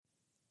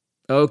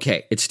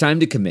Okay, it's time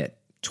to commit.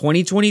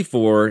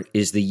 2024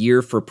 is the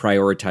year for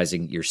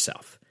prioritizing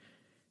yourself.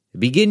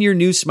 Begin your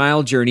new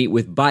smile journey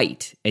with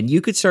Byte, and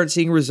you could start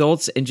seeing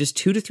results in just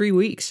 2 to 3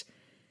 weeks.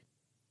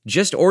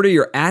 Just order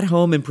your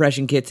at-home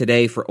impression kit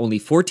today for only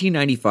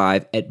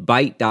 $14.95 at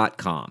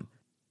Byte.com.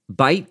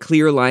 Byte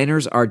clear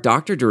liners are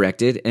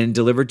doctor-directed and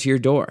delivered to your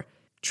door.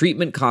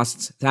 Treatment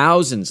costs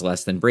thousands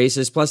less than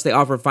braces, plus they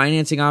offer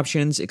financing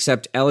options,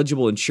 accept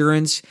eligible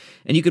insurance,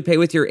 and you could pay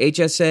with your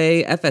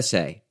HSA,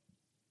 FSA.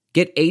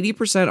 Get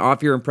 80%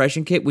 off your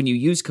impression kit when you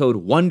use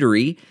code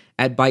WONDERY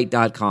at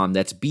Byte.com.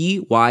 That's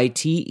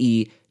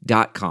BYTE.com.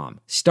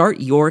 Start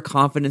your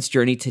confidence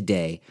journey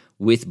today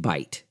with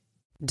Byte.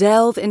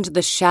 Delve into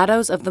the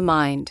shadows of the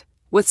mind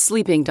with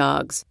Sleeping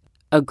Dogs,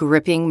 a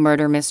gripping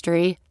murder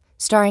mystery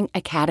starring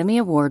Academy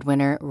Award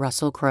winner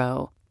Russell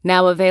Crowe.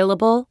 Now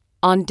available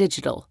on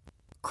digital.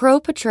 Crowe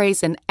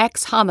portrays an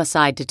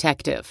ex-homicide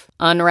detective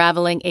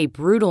unraveling a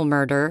brutal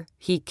murder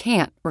he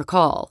can't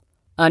recall.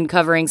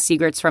 Uncovering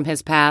secrets from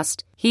his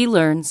past, he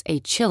learns a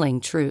chilling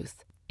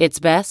truth. It's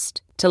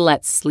best to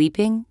let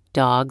sleeping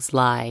dogs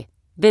lie.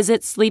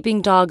 Visit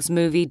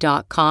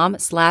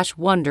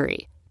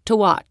sleepingdogsmovie.com/Wondery to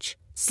watch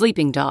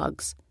Sleeping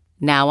Dogs,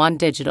 now on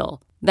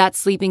digital.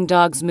 That's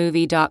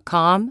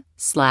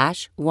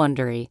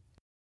sleepingdogsmovie.com/Wondery.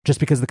 Just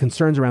because the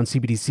concerns around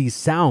CBDCs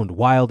sound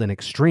wild and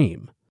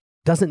extreme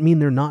doesn't mean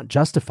they're not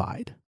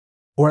justified.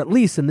 Or at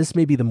least, and this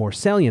may be the more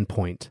salient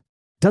point,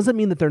 doesn't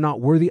mean that they're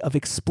not worthy of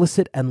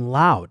explicit and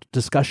loud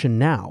discussion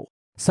now,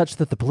 such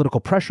that the political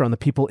pressure on the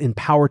people in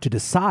power to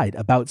decide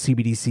about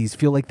CBDCs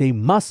feel like they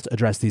must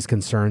address these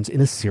concerns in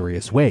a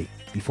serious way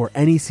before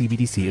any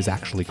CBDC is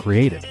actually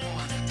created.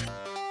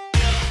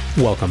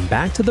 Welcome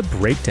back to The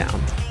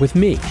Breakdown with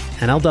me,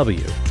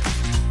 NLW.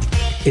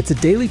 It's a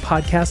daily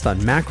podcast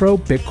on macro,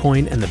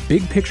 Bitcoin, and the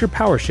big picture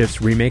power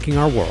shifts remaking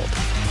our world.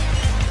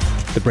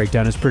 The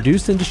Breakdown is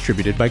produced and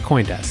distributed by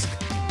CoinDesk.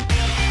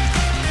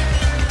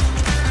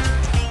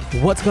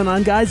 What's going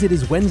on, guys? It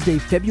is Wednesday,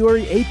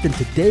 February 8th, and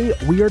today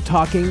we are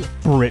talking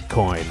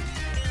Britcoin.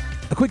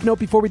 A quick note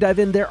before we dive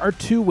in, there are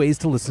 2 ways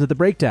to listen to The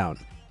Breakdown.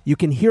 You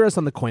can hear us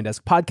on the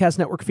CoinDesk Podcast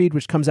Network feed,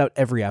 which comes out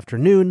every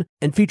afternoon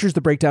and features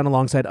The Breakdown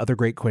alongside other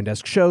great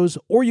CoinDesk shows,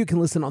 or you can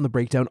listen on the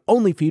Breakdown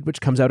Only feed,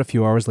 which comes out a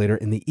few hours later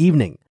in the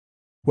evening.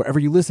 Wherever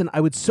you listen, I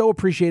would so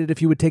appreciate it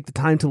if you would take the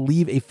time to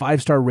leave a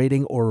 5-star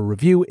rating or a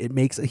review. It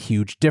makes a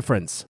huge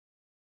difference.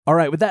 All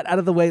right, with that out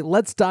of the way,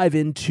 let's dive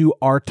into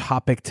our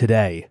topic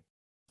today.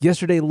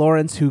 Yesterday,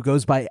 Lawrence, who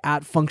goes by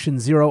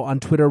 @Function0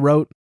 on Twitter,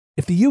 wrote,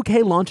 "If the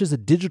UK launches a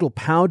digital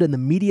pound and the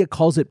media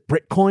calls it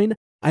Britcoin,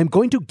 I'm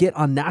going to get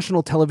on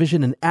national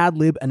television and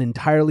ad-lib an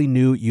entirely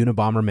new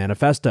Unabomber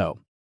manifesto."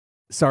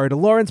 Sorry to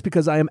Lawrence,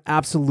 because I am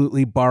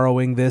absolutely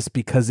borrowing this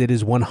because it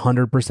is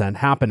 100%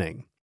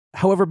 happening.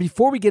 However,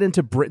 before we get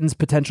into Britain's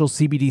potential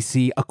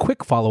CBDC, a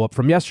quick follow-up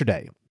from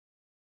yesterday.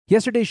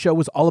 Yesterday's show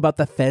was all about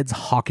the Fed's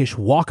hawkish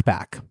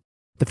walkback.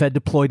 The Fed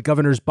deployed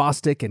Governors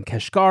Bostic and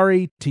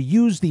Kashkari to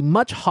use the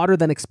much hotter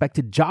than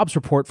expected jobs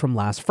report from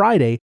last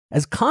Friday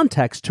as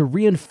context to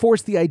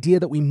reinforce the idea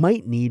that we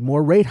might need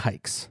more rate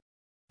hikes.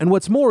 And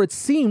what's more, it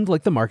seemed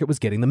like the market was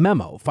getting the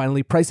memo,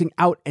 finally pricing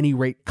out any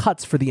rate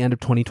cuts for the end of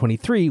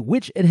 2023,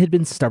 which it had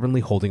been stubbornly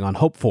holding on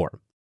hope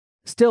for.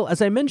 Still,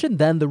 as I mentioned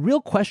then, the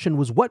real question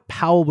was what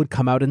Powell would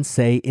come out and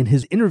say in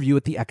his interview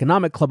at the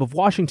Economic Club of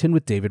Washington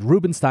with David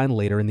Rubenstein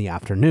later in the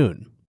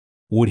afternoon.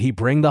 Would he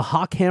bring the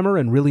hawk hammer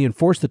and really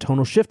enforce the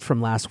tonal shift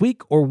from last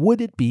week, or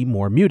would it be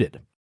more muted?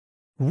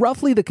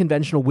 Roughly, the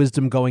conventional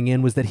wisdom going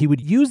in was that he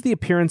would use the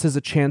appearance as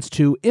a chance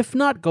to, if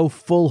not go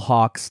full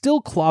hawk, still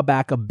claw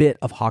back a bit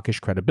of hawkish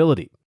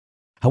credibility.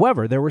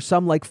 However, there were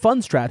some like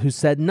Fundstrat who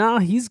said, nah,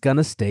 he's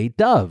gonna stay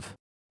dove.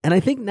 And I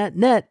think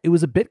net-net, it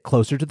was a bit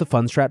closer to the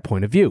Fundstrat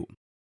point of view.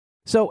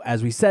 So,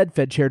 as we said,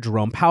 Fed Chair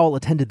Jerome Powell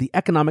attended the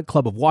Economic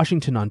Club of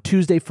Washington on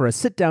Tuesday for a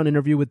sit-down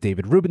interview with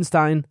David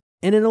Rubenstein,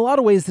 and in a lot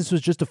of ways, this was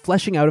just a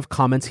fleshing out of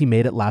comments he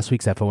made at last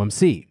week's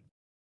FOMC.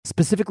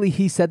 Specifically,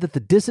 he said that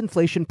the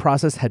disinflation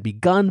process had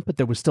begun, but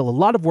there was still a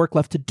lot of work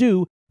left to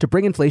do to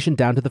bring inflation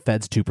down to the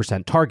Fed's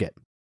 2% target.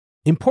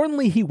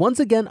 Importantly, he once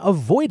again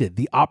avoided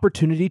the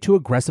opportunity to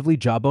aggressively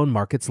jawbone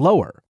markets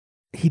lower.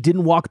 He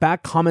didn't walk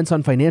back comments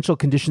on financial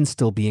conditions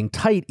still being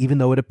tight, even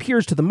though it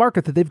appears to the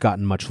market that they've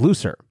gotten much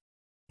looser.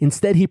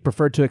 Instead, he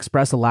preferred to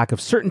express a lack of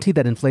certainty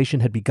that inflation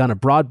had begun a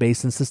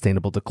broad-based and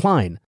sustainable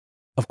decline.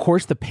 Of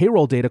course, the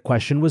payroll data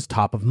question was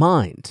top of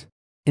mind.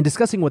 In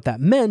discussing what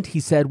that meant, he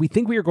said, "We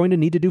think we are going to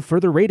need to do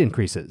further rate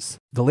increases.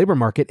 The labor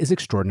market is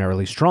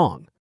extraordinarily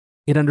strong.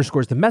 It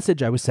underscores the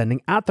message I was sending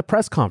at the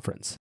press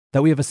conference,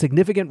 that we have a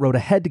significant road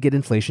ahead to get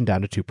inflation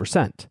down to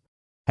 2%.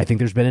 I think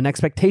there's been an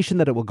expectation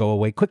that it will go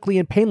away quickly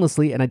and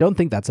painlessly, and I don't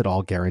think that's at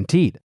all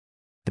guaranteed.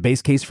 The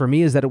base case for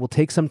me is that it will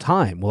take some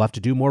time. We'll have to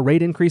do more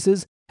rate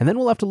increases, and then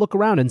we'll have to look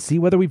around and see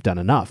whether we've done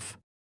enough."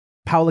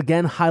 Powell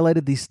again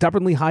highlighted the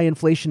stubbornly high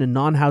inflation in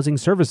non-housing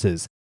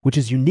services, which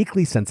is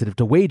uniquely sensitive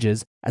to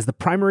wages, as the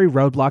primary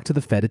roadblock to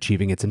the Fed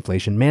achieving its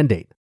inflation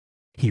mandate.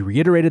 He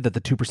reiterated that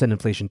the 2%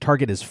 inflation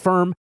target is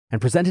firm,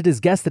 and presented his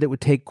guess that it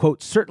would take,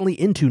 quote, certainly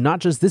into not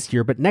just this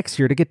year, but next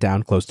year to get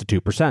down close to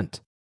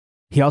 2%.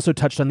 He also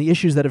touched on the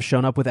issues that have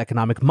shown up with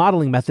economic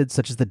modeling methods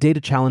such as the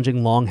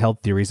data-challenging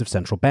long-held theories of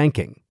central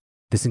banking.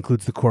 This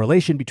includes the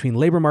correlation between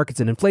labor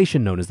markets and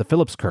inflation known as the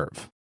Phillips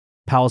curve.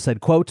 Powell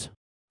said, quote,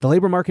 the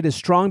labor market is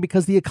strong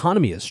because the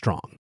economy is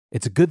strong.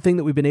 It's a good thing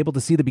that we've been able to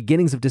see the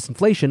beginnings of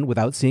disinflation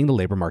without seeing the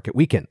labor market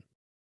weaken.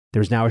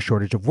 There's now a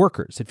shortage of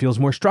workers. It feels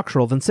more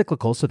structural than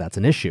cyclical, so that's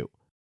an issue.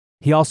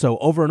 He also,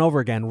 over and over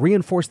again,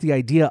 reinforced the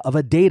idea of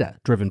a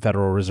data-driven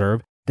Federal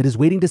Reserve that is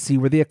waiting to see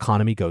where the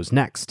economy goes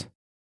next.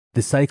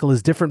 This cycle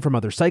is different from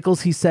other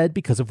cycles, he said,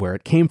 because of where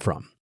it came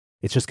from.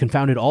 It's just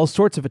confounded all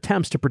sorts of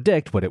attempts to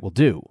predict what it will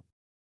do.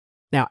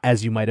 Now,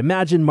 as you might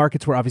imagine,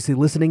 markets were obviously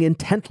listening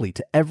intently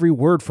to every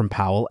word from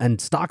Powell,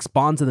 and stocks,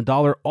 bonds, and the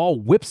dollar all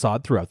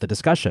whipsawed throughout the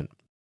discussion.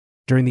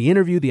 During the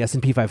interview, the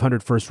S&P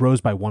 500 first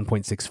rose by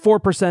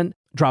 1.64%,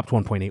 dropped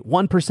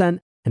 1.81%,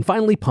 and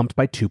finally pumped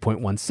by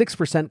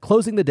 2.16%,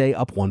 closing the day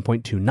up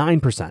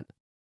 1.29%.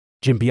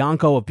 Jim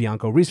Bianco of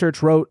Bianco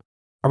Research wrote,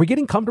 are we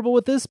getting comfortable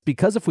with this?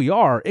 Because if we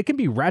are, it can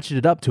be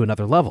ratcheted up to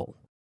another level.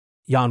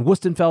 Jan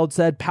Wustenfeld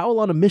said Powell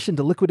on a mission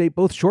to liquidate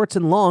both shorts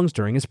and longs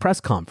during his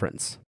press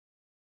conference.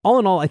 All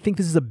in all, I think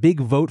this is a big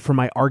vote for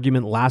my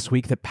argument last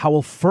week that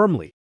Powell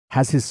firmly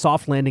has his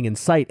soft landing in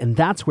sight, and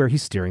that's where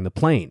he's steering the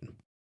plane.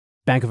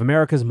 Bank of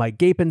America's Mike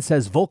Gapin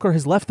says Volcker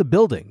has left the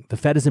building. The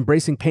Fed is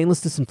embracing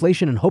painless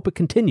disinflation and hope it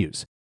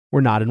continues. We're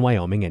not in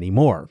Wyoming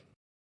anymore.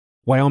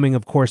 Wyoming,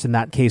 of course, in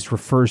that case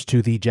refers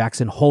to the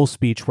Jackson Hole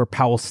speech where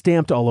Powell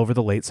stamped all over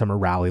the late summer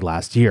rally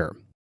last year.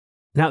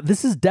 Now,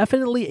 this is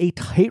definitely a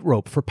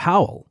tightrope for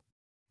Powell.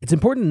 It's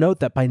important to note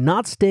that by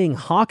not staying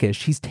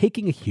hawkish, he's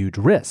taking a huge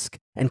risk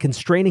and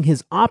constraining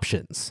his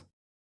options.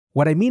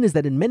 What I mean is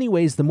that in many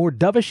ways, the more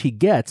dovish he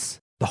gets,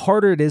 the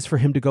harder it is for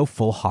him to go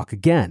full hawk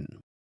again.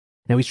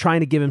 Now, he's trying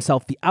to give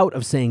himself the out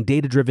of saying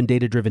data-driven,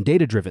 data-driven,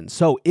 data-driven.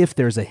 So if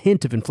there's a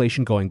hint of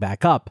inflation going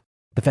back up,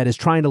 the Fed is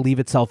trying to leave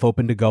itself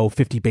open to go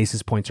 50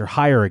 basis points or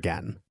higher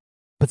again.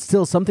 But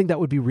still, something that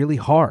would be really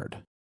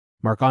hard.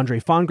 Marc-Andre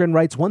Fongren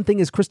writes, one thing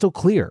is crystal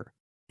clear.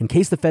 In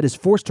case the Fed is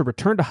forced to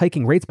return to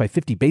hiking rates by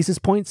 50 basis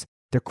points,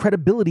 their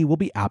credibility will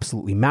be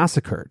absolutely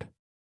massacred.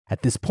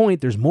 At this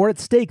point, there's more at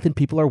stake than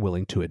people are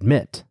willing to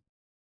admit.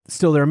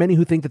 Still, there are many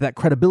who think that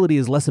credibility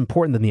is less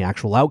important than the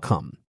actual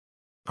outcome.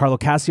 Carlo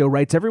Cassio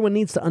writes, everyone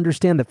needs to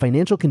understand that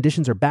financial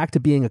conditions are back to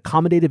being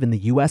accommodative in the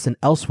US and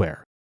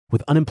elsewhere.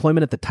 With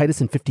unemployment at the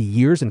tightest in 50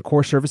 years and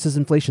core services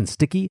inflation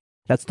sticky,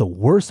 that's the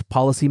worst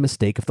policy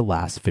mistake of the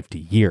last 50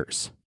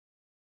 years.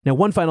 Now,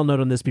 one final note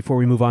on this before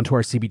we move on to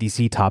our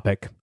CBDC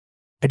topic.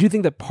 I do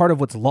think that part of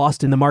what's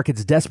lost in the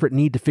market's desperate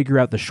need to figure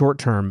out the short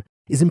term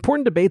is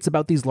important debates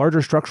about these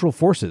larger structural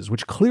forces,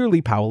 which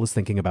clearly Powell is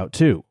thinking about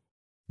too.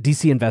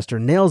 DC Investor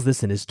nails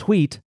this in his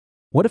tweet,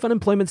 what if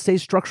unemployment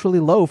stays structurally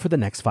low for the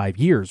next 5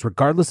 years,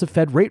 regardless of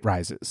Fed rate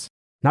rises?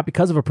 Not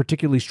because of a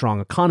particularly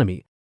strong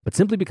economy, but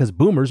simply because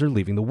boomers are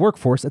leaving the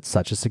workforce at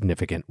such a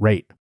significant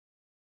rate.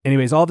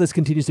 Anyways, all of this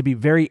continues to be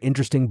very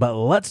interesting, but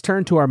let's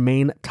turn to our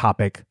main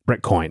topic,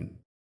 Bitcoin.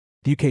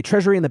 The UK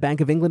Treasury and the Bank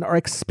of England are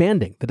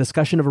expanding the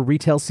discussion of a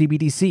retail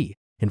CBDC,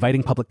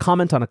 inviting public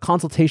comment on a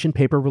consultation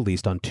paper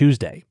released on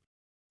Tuesday.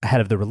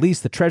 Ahead of the release,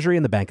 the Treasury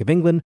and the Bank of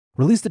England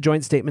released a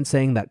joint statement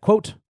saying that,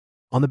 quote,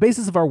 on the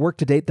basis of our work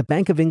to date, the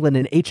Bank of England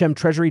and HM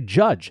Treasury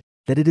judge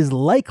that it is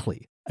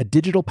likely a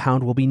digital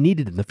pound will be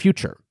needed in the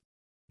future.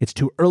 It's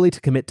too early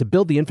to commit to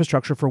build the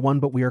infrastructure for one,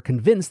 but we are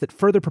convinced that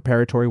further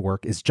preparatory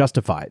work is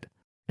justified.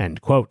 End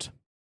quote.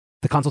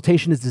 The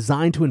consultation is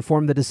designed to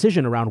inform the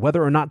decision around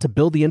whether or not to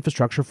build the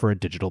infrastructure for a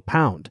digital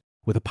pound,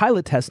 with a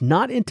pilot test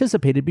not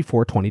anticipated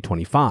before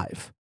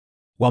 2025.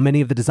 While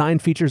many of the design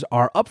features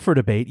are up for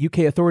debate, UK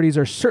authorities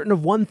are certain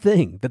of one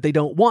thing, that they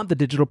don't want the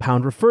digital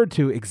pound referred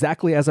to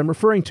exactly as I'm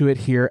referring to it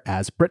here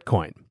as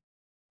Bitcoin.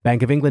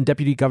 Bank of England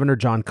Deputy Governor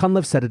John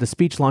Cunliffe said at a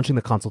speech launching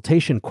the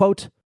consultation,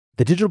 quote,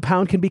 the digital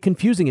pound can be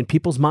confusing in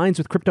people's minds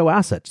with crypto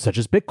assets, such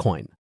as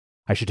Bitcoin.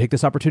 I should take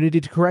this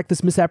opportunity to correct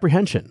this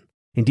misapprehension.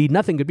 Indeed,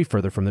 nothing could be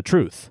further from the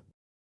truth.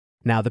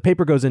 Now, the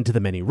paper goes into the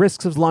many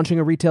risks of launching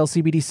a retail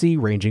CBDC,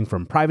 ranging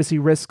from privacy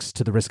risks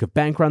to the risk of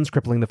bank runs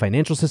crippling the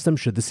financial system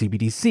should the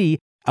CBDC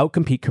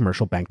outcompete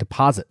commercial bank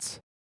deposits.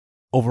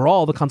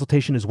 Overall, the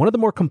consultation is one of the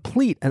more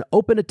complete and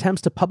open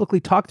attempts to publicly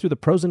talk through the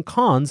pros and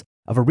cons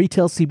of a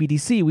retail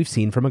CBDC we've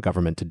seen from a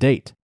government to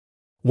date.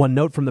 One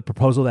note from the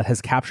proposal that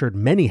has captured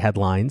many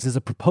headlines is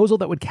a proposal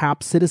that would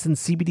cap citizen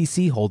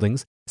CBDC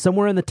holdings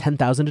somewhere in the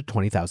 £10,000 to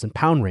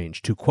 £20,000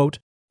 range to, quote,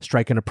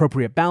 strike an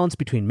appropriate balance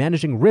between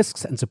managing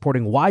risks and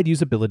supporting wide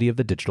usability of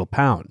the digital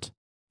pound.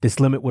 This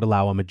limit would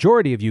allow a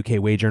majority of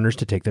UK wage earners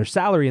to take their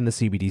salary in the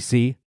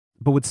CBDC,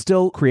 but would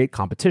still create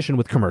competition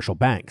with commercial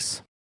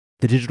banks.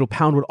 The digital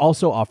pound would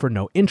also offer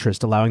no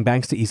interest, allowing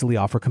banks to easily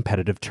offer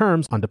competitive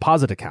terms on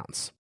deposit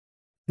accounts.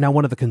 Now,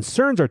 one of the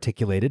concerns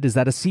articulated is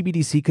that a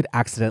CBDC could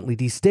accidentally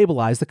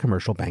destabilize the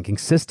commercial banking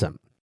system.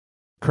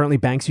 Currently,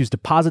 banks use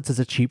deposits as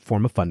a cheap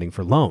form of funding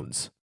for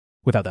loans.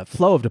 Without that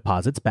flow of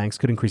deposits, banks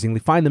could increasingly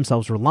find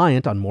themselves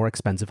reliant on more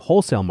expensive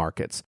wholesale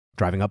markets,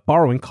 driving up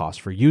borrowing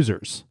costs for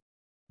users.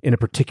 In a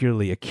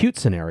particularly acute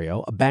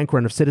scenario, a bank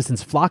run of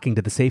citizens flocking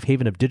to the safe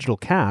haven of digital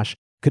cash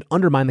could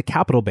undermine the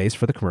capital base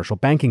for the commercial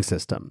banking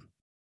system.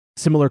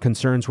 Similar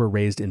concerns were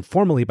raised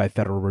informally by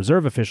Federal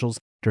Reserve officials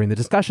during the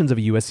discussions of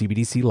a US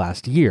CBDC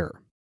last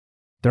year.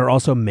 There are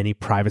also many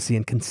privacy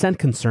and consent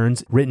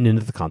concerns written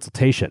into the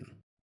consultation.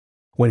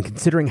 When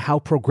considering how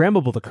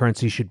programmable the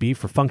currency should be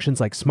for functions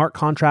like smart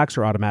contracts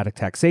or automatic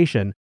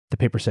taxation, the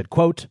paper said,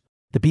 quote,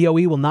 "The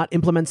BOE will not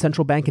implement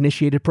central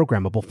bank-initiated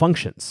programmable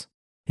functions.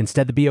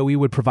 Instead, the BOE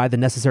would provide the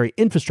necessary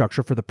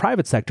infrastructure for the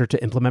private sector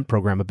to implement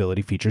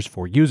programmability features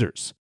for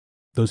users.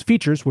 Those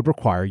features would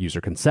require user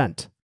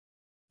consent.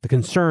 The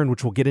concern,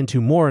 which we'll get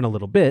into more in a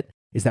little bit,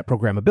 is that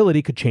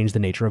programmability could change the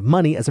nature of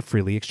money as a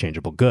freely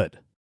exchangeable good."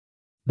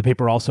 The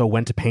paper also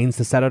went to pains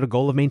to set out a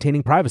goal of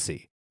maintaining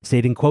privacy,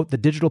 stating, quote, "The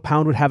digital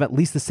pound would have at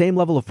least the same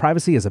level of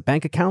privacy as a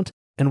bank account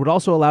and would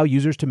also allow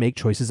users to make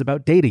choices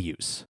about data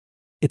use."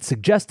 It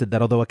suggested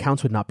that although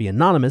accounts would not be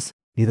anonymous,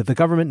 neither the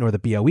government nor the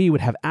BOE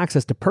would have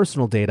access to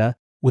personal data,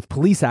 with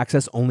police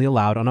access only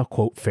allowed on a,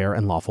 quote, "fair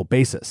and lawful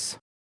basis."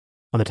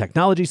 On the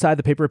technology side,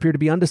 the paper appeared to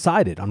be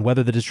undecided on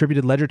whether the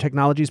distributed ledger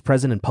technologies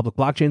present in public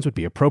blockchains would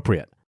be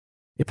appropriate.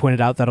 It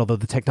pointed out that although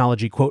the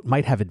technology, quote,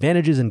 "might have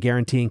advantages in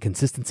guaranteeing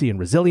consistency and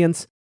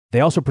resilience," they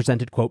also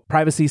presented, quote,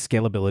 "privacy,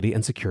 scalability,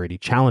 and security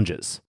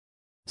challenges."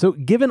 So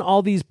given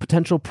all these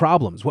potential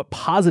problems, what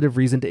positive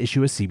reason to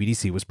issue a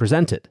CBDC was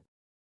presented?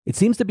 It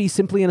seems to be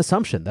simply an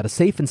assumption that a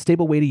safe and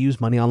stable way to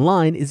use money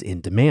online is in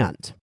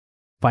demand.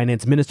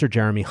 Finance Minister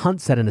Jeremy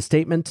Hunt said in a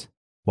statement,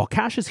 "While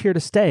cash is here to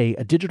stay,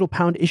 a digital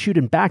pound issued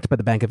and backed by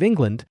the Bank of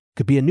England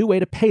could be a new way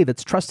to pay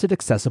that's trusted,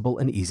 accessible,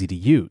 and easy to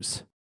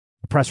use."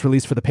 A press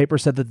release for the paper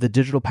said that the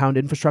digital pound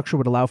infrastructure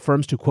would allow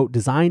firms to, quote,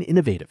 "design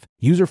innovative,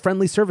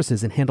 user-friendly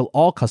services and handle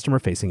all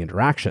customer-facing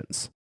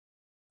interactions."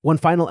 One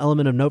final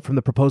element of note from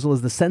the proposal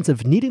is the sense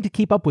of needing to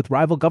keep up with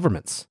rival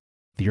governments.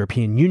 The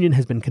European Union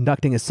has been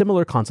conducting a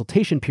similar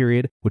consultation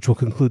period, which will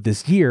conclude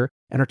this year,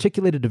 and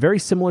articulated a very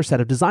similar set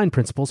of design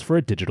principles for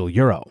a digital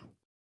euro.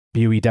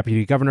 BOE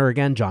Deputy Governor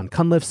again, John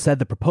Cunliffe, said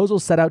the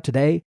proposals set out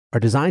today are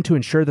designed to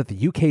ensure that the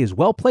UK is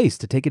well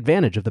placed to take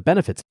advantage of the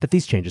benefits that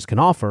these changes can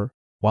offer,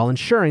 while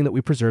ensuring that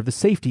we preserve the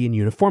safety and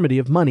uniformity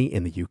of money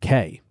in the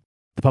UK.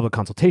 The public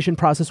consultation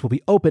process will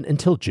be open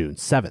until June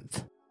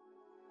 7th.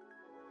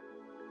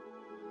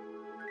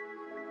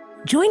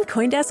 Join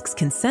CoinDesk's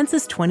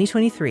Consensus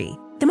 2023,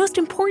 the most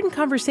important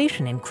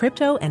conversation in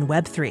crypto and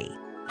Web3,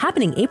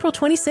 happening April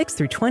 26th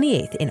through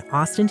 28th in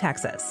Austin,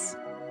 Texas.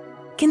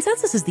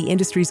 Consensus is the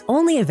industry's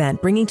only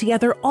event bringing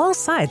together all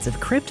sides of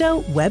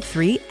crypto,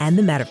 Web3, and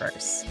the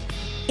metaverse.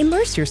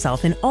 Immerse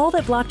yourself in all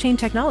that blockchain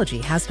technology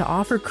has to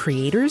offer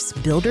creators,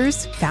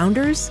 builders,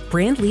 founders,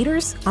 brand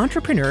leaders,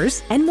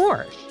 entrepreneurs, and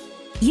more.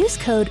 Use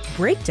code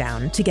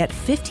BREAKDOWN to get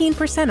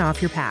 15%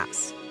 off your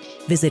pass.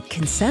 Visit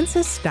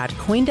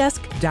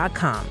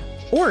consensus.coindesk.com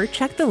or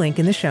check the link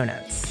in the show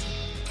notes.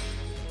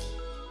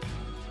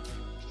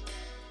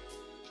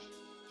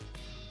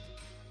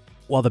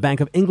 While the Bank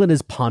of England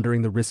is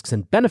pondering the risks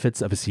and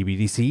benefits of a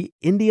CBDC,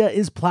 India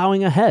is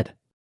plowing ahead.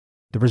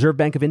 The Reserve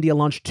Bank of India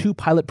launched 2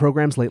 pilot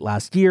programs late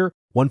last year,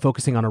 one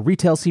focusing on a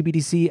retail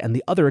CBDC and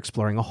the other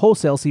exploring a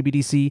wholesale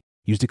CBDC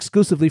used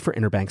exclusively for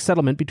interbank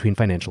settlement between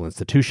financial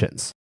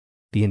institutions.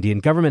 The Indian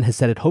government has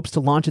said it hopes to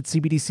launch its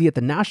CBDC at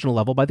the national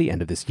level by the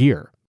end of this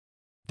year.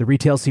 The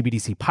retail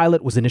CBDC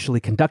pilot was initially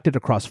conducted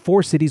across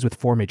 4 cities with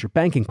 4 major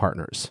banking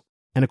partners,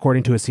 and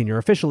according to a senior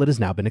official, it has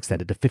now been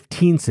extended to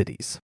 15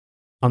 cities.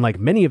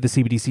 Unlike many of the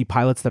CBDC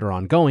pilots that are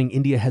ongoing,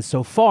 India has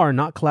so far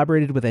not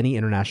collaborated with any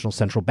international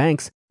central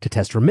banks to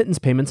test remittance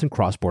payments and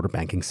cross-border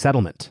banking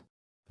settlement.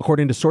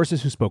 According to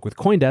sources who spoke with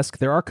CoinDesk,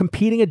 there are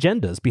competing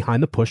agendas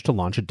behind the push to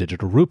launch a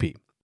digital rupee.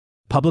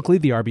 Publicly,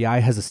 the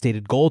RBI has a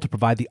stated goal to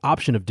provide the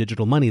option of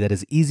digital money that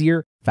is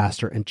easier,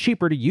 faster, and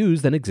cheaper to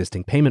use than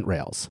existing payment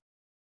rails.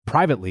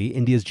 Privately,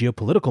 India's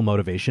geopolitical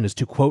motivation is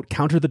to, quote,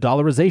 "counter the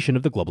dollarization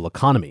of the global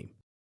economy."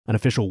 An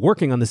official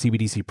working on the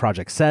CBDC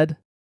project said,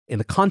 "In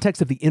the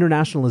context of the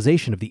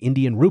internationalization of the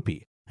Indian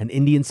rupee, an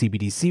Indian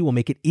CBDC will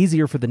make it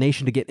easier for the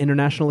nation to get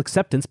international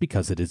acceptance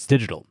because it is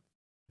digital.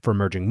 For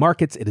emerging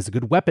markets, it is a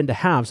good weapon to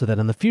have so that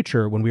in the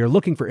future, when we are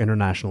looking for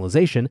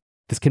internationalization,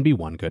 this can be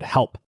one good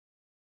help."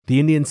 The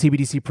Indian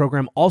CBDC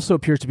program also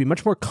appears to be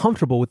much more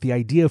comfortable with the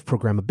idea of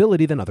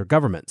programmability than other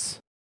governments.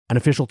 An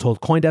official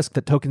told CoinDesk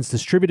that tokens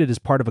distributed as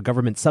part of a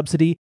government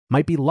subsidy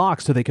might be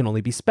locked so they can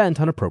only be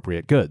spent on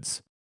appropriate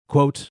goods.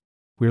 Quote,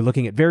 "We are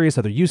looking at various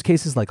other use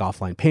cases like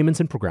offline payments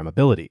and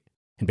programmability.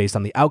 And based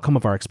on the outcome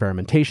of our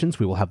experimentations,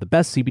 we will have the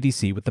best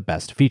CBDC with the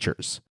best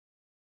features."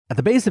 At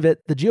the base of it,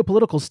 the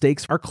geopolitical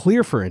stakes are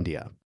clear for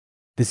India.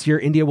 This year,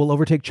 India will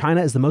overtake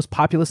China as the most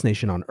populous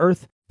nation on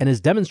Earth and has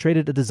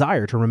demonstrated a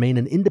desire to remain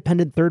an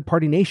independent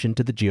third-party nation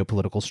to the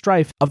geopolitical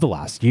strife of the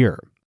last year.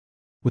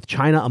 With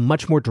China a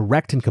much more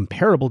direct and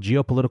comparable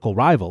geopolitical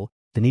rival,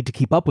 the need to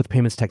keep up with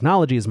payments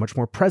technology is much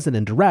more present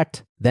and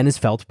direct than is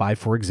felt by,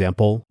 for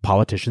example,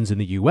 politicians in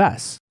the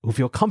US, who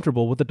feel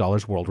comfortable with the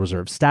dollar's world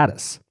reserve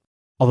status.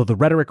 Although the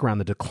rhetoric around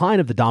the decline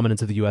of the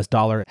dominance of the US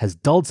dollar has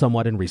dulled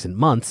somewhat in recent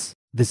months,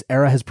 This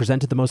era has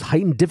presented the most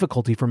heightened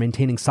difficulty for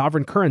maintaining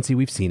sovereign currency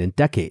we've seen in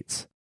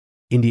decades.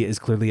 India is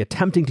clearly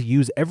attempting to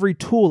use every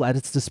tool at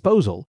its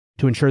disposal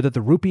to ensure that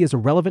the rupee is a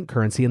relevant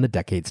currency in the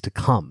decades to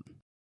come.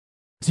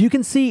 So you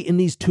can see in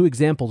these two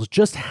examples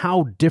just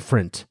how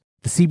different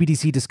the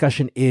CBDC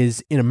discussion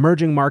is in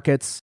emerging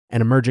markets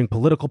and emerging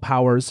political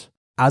powers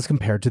as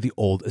compared to the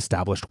old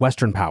established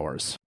Western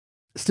powers.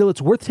 Still,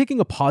 it's worth taking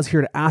a pause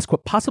here to ask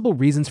what possible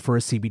reasons for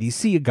a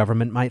CBDC a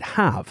government might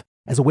have,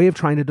 as a way of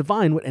trying to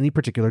divine what any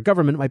particular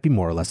government might be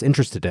more or less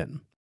interested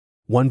in.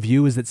 One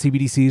view is that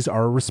CBDCs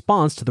are a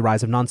response to the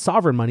rise of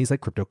non-sovereign monies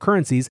like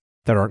cryptocurrencies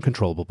that aren't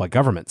controllable by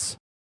governments.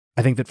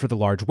 I think that for the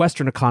large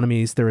Western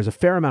economies, there is a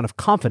fair amount of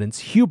confidence,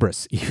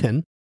 hubris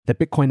even, that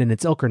Bitcoin and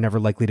its ilk are never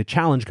likely to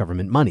challenge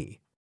government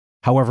money.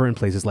 However, in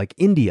places like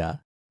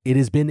India, it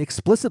has been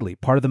explicitly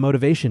part of the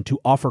motivation to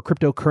offer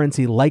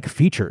cryptocurrency-like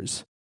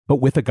features, but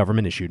with a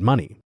government-issued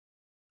money.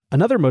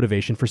 Another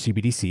motivation for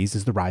CBDCs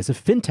is the rise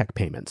of fintech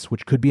payments,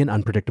 which could be an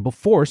unpredictable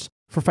force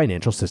for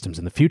financial systems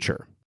in the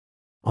future.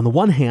 On the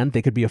one hand,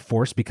 they could be a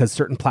force because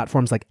certain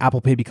platforms like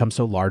Apple Pay become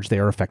so large they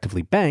are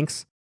effectively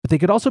banks, but they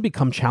could also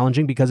become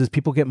challenging because as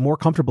people get more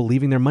comfortable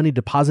leaving their money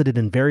deposited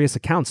in various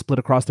accounts split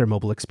across their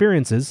mobile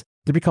experiences,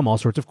 there become all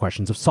sorts of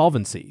questions of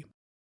solvency.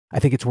 I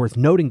think it's worth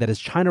noting that as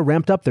China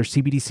ramped up their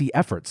CBDC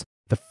efforts,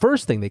 the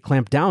first thing they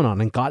clamped down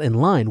on and got in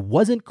line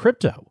wasn't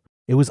crypto.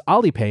 It was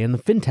Alipay and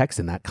the fintechs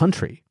in that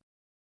country.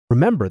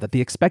 Remember that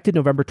the expected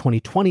November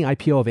 2020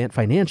 IPO of Ant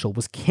Financial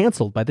was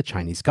canceled by the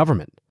Chinese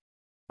government.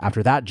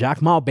 After that,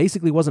 Jack Ma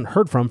basically wasn't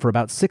heard from for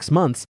about 6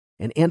 months,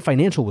 and Ant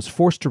Financial was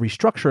forced to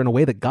restructure in a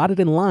way that got it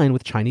in line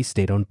with Chinese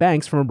state-owned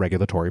banks from a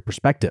regulatory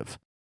perspective.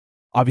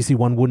 Obviously,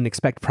 one wouldn't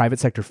expect private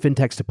sector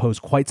fintechs to pose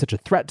quite such a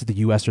threat to the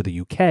US or the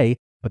UK,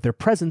 but their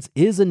presence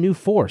is a new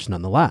force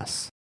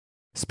nonetheless.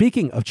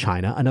 Speaking of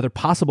China, another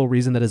possible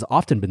reason that has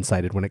often been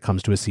cited when it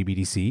comes to a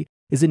CBDC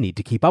is a need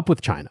to keep up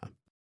with China.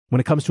 When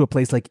it comes to a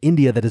place like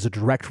India that is a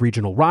direct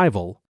regional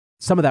rival,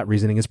 some of that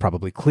reasoning is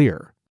probably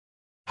clear.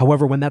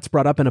 However, when that's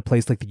brought up in a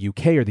place like the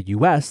UK or the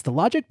US, the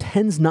logic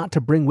tends not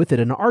to bring with it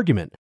an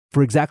argument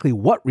for exactly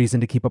what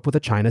reason to keep up with a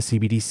China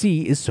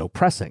CBDC is so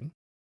pressing.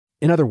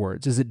 In other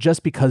words, is it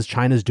just because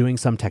China's doing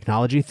some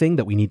technology thing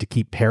that we need to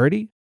keep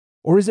parity?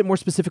 Or is it more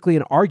specifically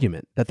an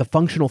argument that the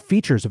functional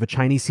features of a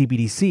Chinese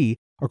CBDC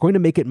are going to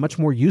make it much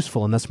more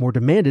useful and thus more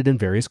demanded in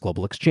various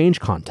global exchange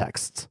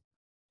contexts?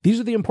 These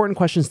are the important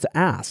questions to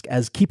ask,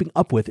 as keeping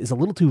up with is a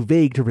little too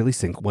vague to really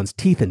sink one's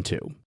teeth into.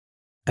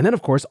 And then,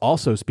 of course,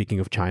 also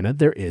speaking of China,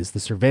 there is the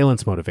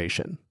surveillance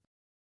motivation.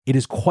 It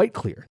is quite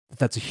clear that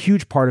that's a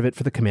huge part of it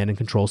for the command and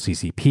control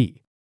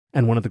CCP.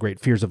 And one of the great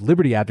fears of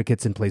liberty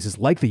advocates in places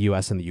like the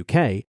US and the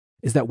UK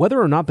is that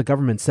whether or not the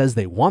government says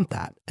they want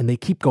that, and they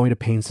keep going to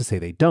pains to say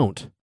they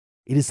don't,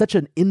 it is such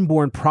an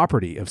inborn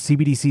property of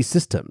CBDC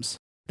systems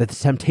that the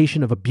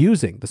temptation of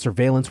abusing the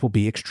surveillance will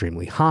be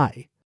extremely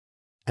high.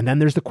 And then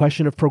there's the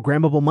question of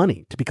programmable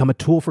money to become a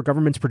tool for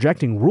governments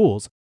projecting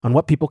rules on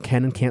what people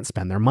can and can't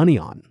spend their money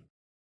on.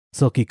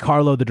 Silke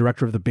Carlo, the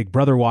director of the Big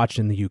Brother Watch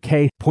in the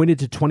UK, pointed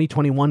to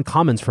 2021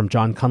 comments from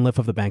John Cunliffe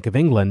of the Bank of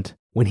England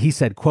when he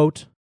said,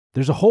 quote,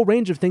 "There's a whole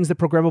range of things that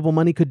programmable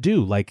money could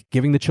do, like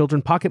giving the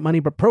children pocket money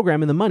but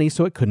programming the money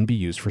so it couldn't be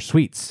used for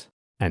sweets."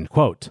 End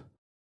quote.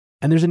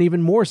 And there's an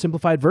even more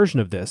simplified version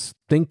of this.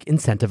 Think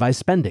incentivized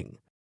spending.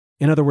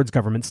 In other words,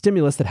 government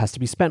stimulus that has to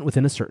be spent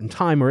within a certain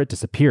time or it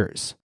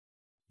disappears.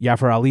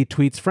 Yafar Ali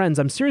tweets, "Friends,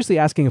 I'm seriously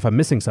asking if I'm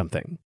missing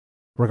something.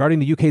 Regarding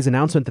the UK's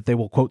announcement that they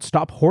will, quote,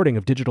 stop hoarding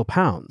of digital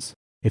pounds.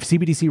 If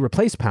CBDC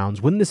replace pounds,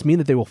 wouldn't this mean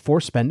that they will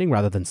force spending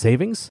rather than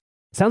savings?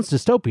 Sounds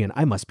dystopian.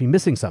 I must be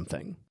missing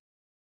something."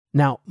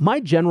 Now, my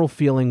general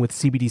feeling with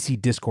CBDC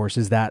discourse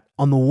is that,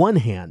 on the one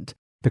hand,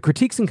 the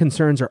critiques and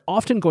concerns are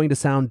often going to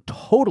sound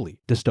totally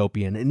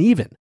dystopian and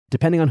even,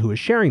 depending on who is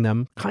sharing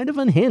them, kind of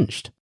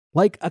unhinged,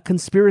 like a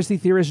conspiracy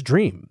theorist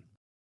dream.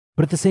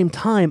 But at the same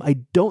time, I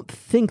don't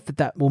think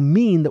that will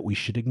mean that we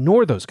should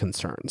ignore those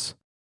concerns.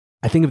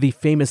 I think of the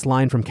famous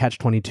line from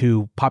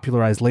Catch-22,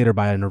 popularized later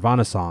by a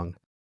Nirvana song,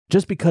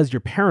 "Just because you're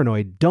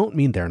paranoid don't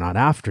mean they're not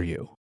after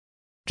you."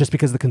 Just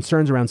because the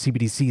concerns around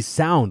CBDCs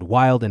sound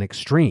wild and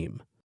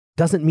extreme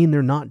doesn't mean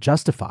they're not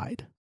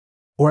justified.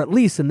 Or at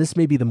least, and this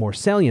may be the more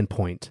salient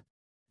point,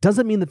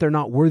 doesn't mean that they're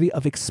not worthy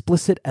of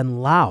explicit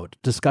and loud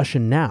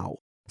discussion now,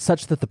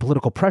 such that the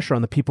political pressure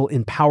on the people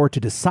in power to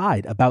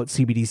decide about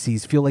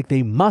CBDCs feel like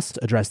they must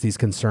address these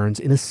concerns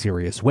in a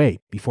serious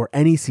way before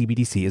any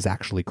CBDC is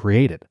actually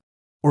created,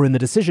 or in the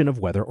decision of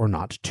whether or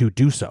not to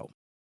do so.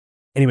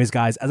 Anyways,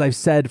 guys, as I've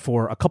said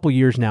for a couple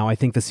years now, I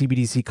think the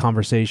CBDC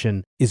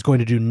conversation is going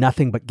to do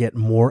nothing but get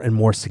more and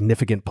more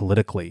significant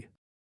politically.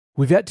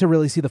 We've yet to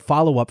really see the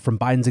follow-up from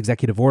Biden's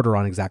executive order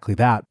on exactly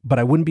that, but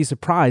I wouldn't be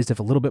surprised if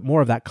a little bit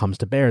more of that comes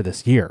to bear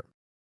this year.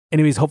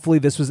 Anyways, hopefully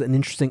this was an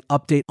interesting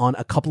update on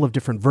a couple of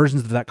different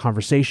versions of that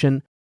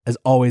conversation. As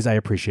always, I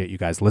appreciate you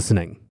guys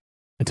listening.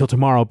 Until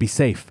tomorrow, be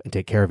safe and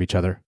take care of each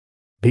other.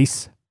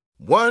 Peace.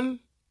 1,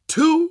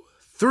 2,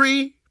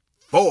 3,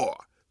 4.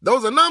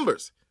 Those are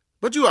numbers,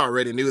 but you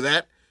already knew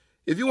that.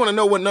 If you want to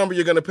know what number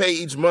you're going to pay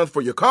each month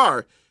for your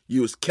car,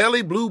 Use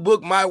Kelley Blue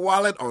Book My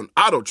Wallet on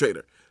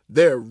AutoTrader.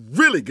 They're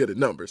really good at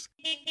numbers.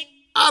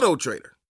 AutoTrader.